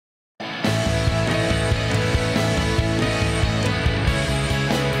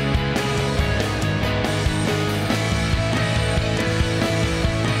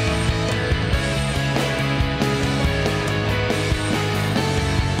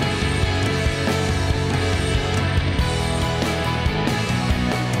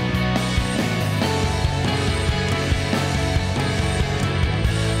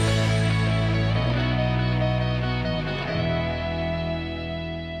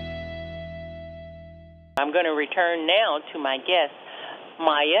I'm going to return now to my guest,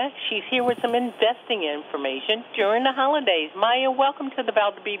 Maya. She's here with some investing information during the holidays. Maya, welcome to the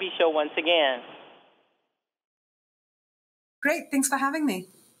Val Beebe Show once again. Great. Thanks for having me.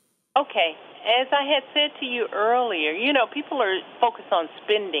 Okay. As I had said to you earlier, people are focused on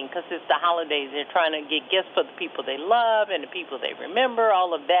spending because it's the holidays. They're trying to get gifts for the people they love and the people they remember,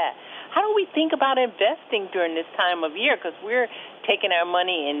 all of that. How do we think about investing during this time of year? Because we're taking our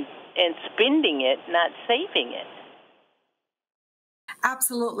money and spending it, not saving it.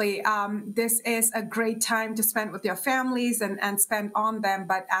 Absolutely. This is a great time to spend with your families and spend on them.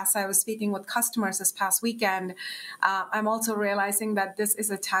 But as I was speaking with customers this past weekend, I'm also realizing that this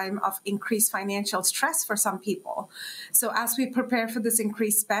is a time of increased financial stress for some people. So as we prepare for this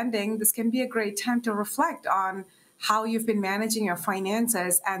increased spending, this can be a great time to reflect on how you've been managing your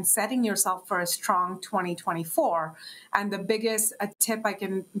finances and setting yourself for a strong 2024. And the biggest tip I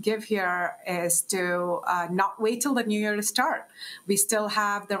can give here is to not wait till the new year to start. We still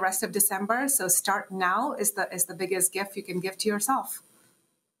have the rest of December, so start now is the biggest gift you can give to yourself.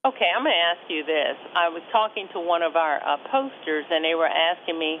 Okay, I'm going to ask you this. I was talking to one of our posters, and they were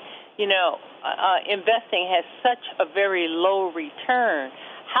asking me, investing has such a very low return.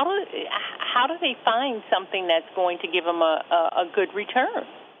 How do they find something that's going to give them a good return?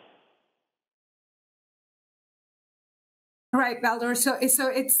 Right, Valder. So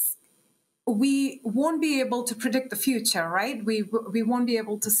we won't be able to predict the future, right? We won't be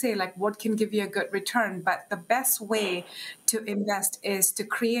able to say like what can give you a good return, but the best way to invest is to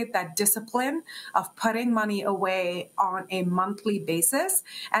create that discipline of putting money away on a monthly basis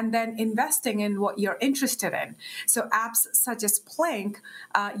and then investing in what you're interested in. So apps such as Plank,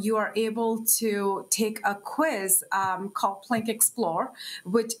 you are able to take a quiz called Plank Explore,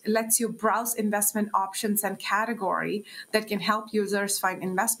 which lets you browse investment options and category that can help users find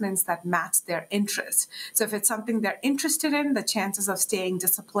investments that match their interest. So if it's something they're interested in, the chances of staying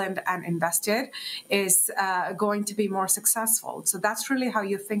disciplined and invested is going to be more successful. So that's really how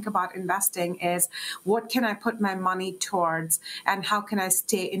you think about investing is what can I put my money towards and how can I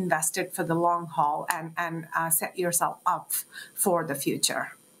stay invested for the long haul and set yourself up for the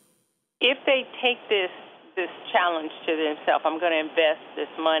future. If they take this challenge to themselves, I'm going to invest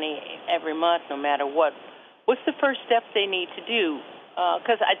this money every month no matter what, what's the first step they need to do?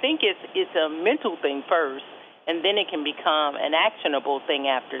 Because I think it's a mental thing first, and then it can become an actionable thing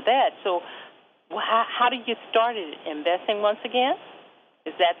after that. So how do you get started investing once again?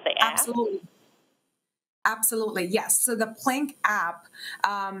 Is that the app? Absolutely, yes. So the Plank app,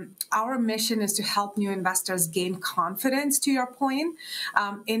 our mission is to help new investors gain confidence, to your point,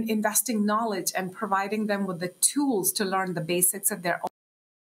 in investing knowledge and providing them with the tools to learn the basics of their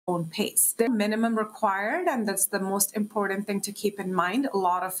own pace. They're minimum required, and that's the most important thing to keep in mind. A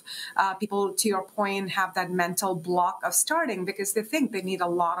lot of people, to your point, have that mental block of starting because they think they need a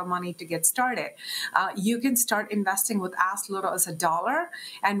lot of money to get started. You can start investing with as little as $1,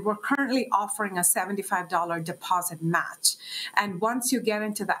 and we're currently offering a $75 deposit match. And once you get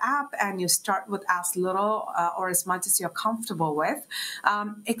into the app and you start with as little or as much as you're comfortable with,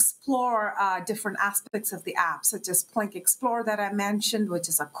 explore different aspects of the app, such as Plank Explore that I mentioned, which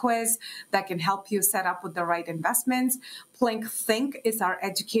is a quiz that can help you set up with the right investments. Plank Think is our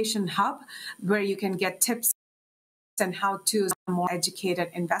education hub where you can get tips and how to be a more educated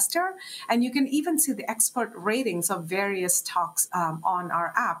investor. And you can even see the expert ratings of various stocks on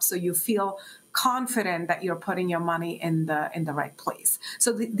our app, so you feel confident that you're putting your money in the right place.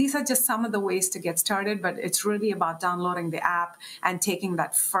 So these are just some of the ways to get started, but it's really about downloading the app and taking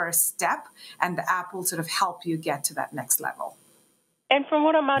that first step, and the app will sort of help you get to that next level. And from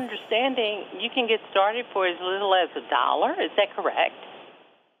what I'm understanding, you can get started for as little as $1. Is that correct?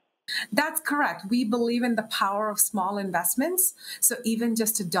 That's correct. We believe in the power of small investments. So even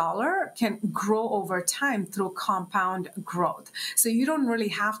just $1 can grow over time through compound growth. So you don't really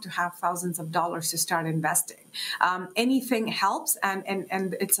have to have thousands of dollars to start investing. Anything helps, and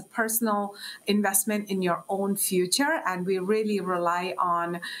it's a personal investment in your own future. And we really rely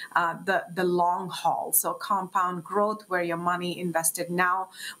on the long haul. So compound growth, where your money invested now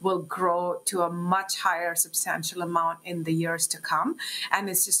will grow to a much higher substantial amount in the years to come. And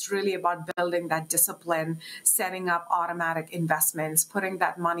it's just really about building that discipline, setting up automatic investments, putting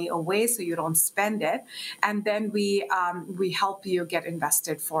that money away so you don't spend it. And then we help you get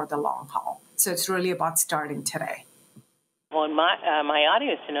invested for the long haul. So it's really about starting today. Well, my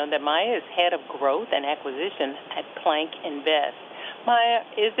audience to know that Maya is head of growth and acquisition at Plank Invest. Maya,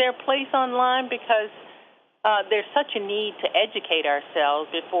 is there a place online? Because there's such a need to educate ourselves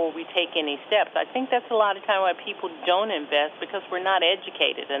before we take any steps. I think that's a lot of time why people don't invest, because we're not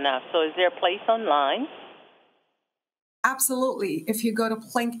educated enough. So is there a place online? Absolutely. If you go to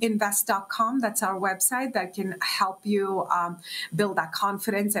plinkinvest.com, that's our website that can help you build that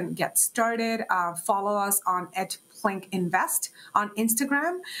confidence and get started. Follow us on @plinkinvest on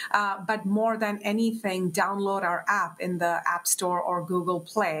Instagram. But more than anything, download our app in the App Store or Google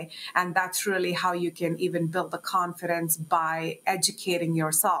Play. And that's really how you can even build the confidence by educating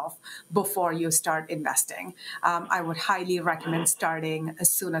yourself before you start investing. I would highly recommend starting as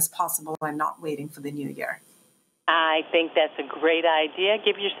soon as possible and not waiting for the new year. I think that's a great idea.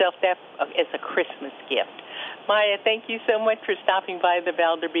 Give yourself that as a Christmas gift. Maya, thank you so much for stopping by the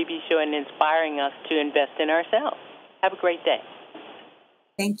Valder Beebe Show and inspiring us to invest in ourselves. Have a great day.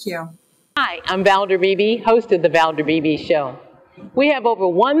 Thank you. Hi, I'm Valder Beebe, host of the Valder Beebe Show. We have over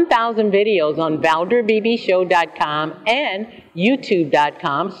 1,000 videos on ValderBeebeShow.com and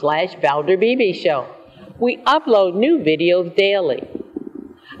YouTube.com/ValderBeebe Show. We upload new videos daily.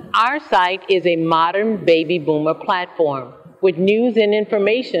 Our site is a modern baby boomer platform with news and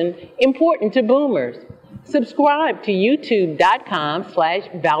information important to boomers. Subscribe to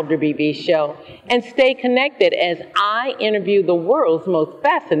YouTube.com/ValderBeebe Show and stay connected as I interview the world's most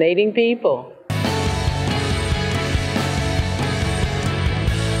fascinating people.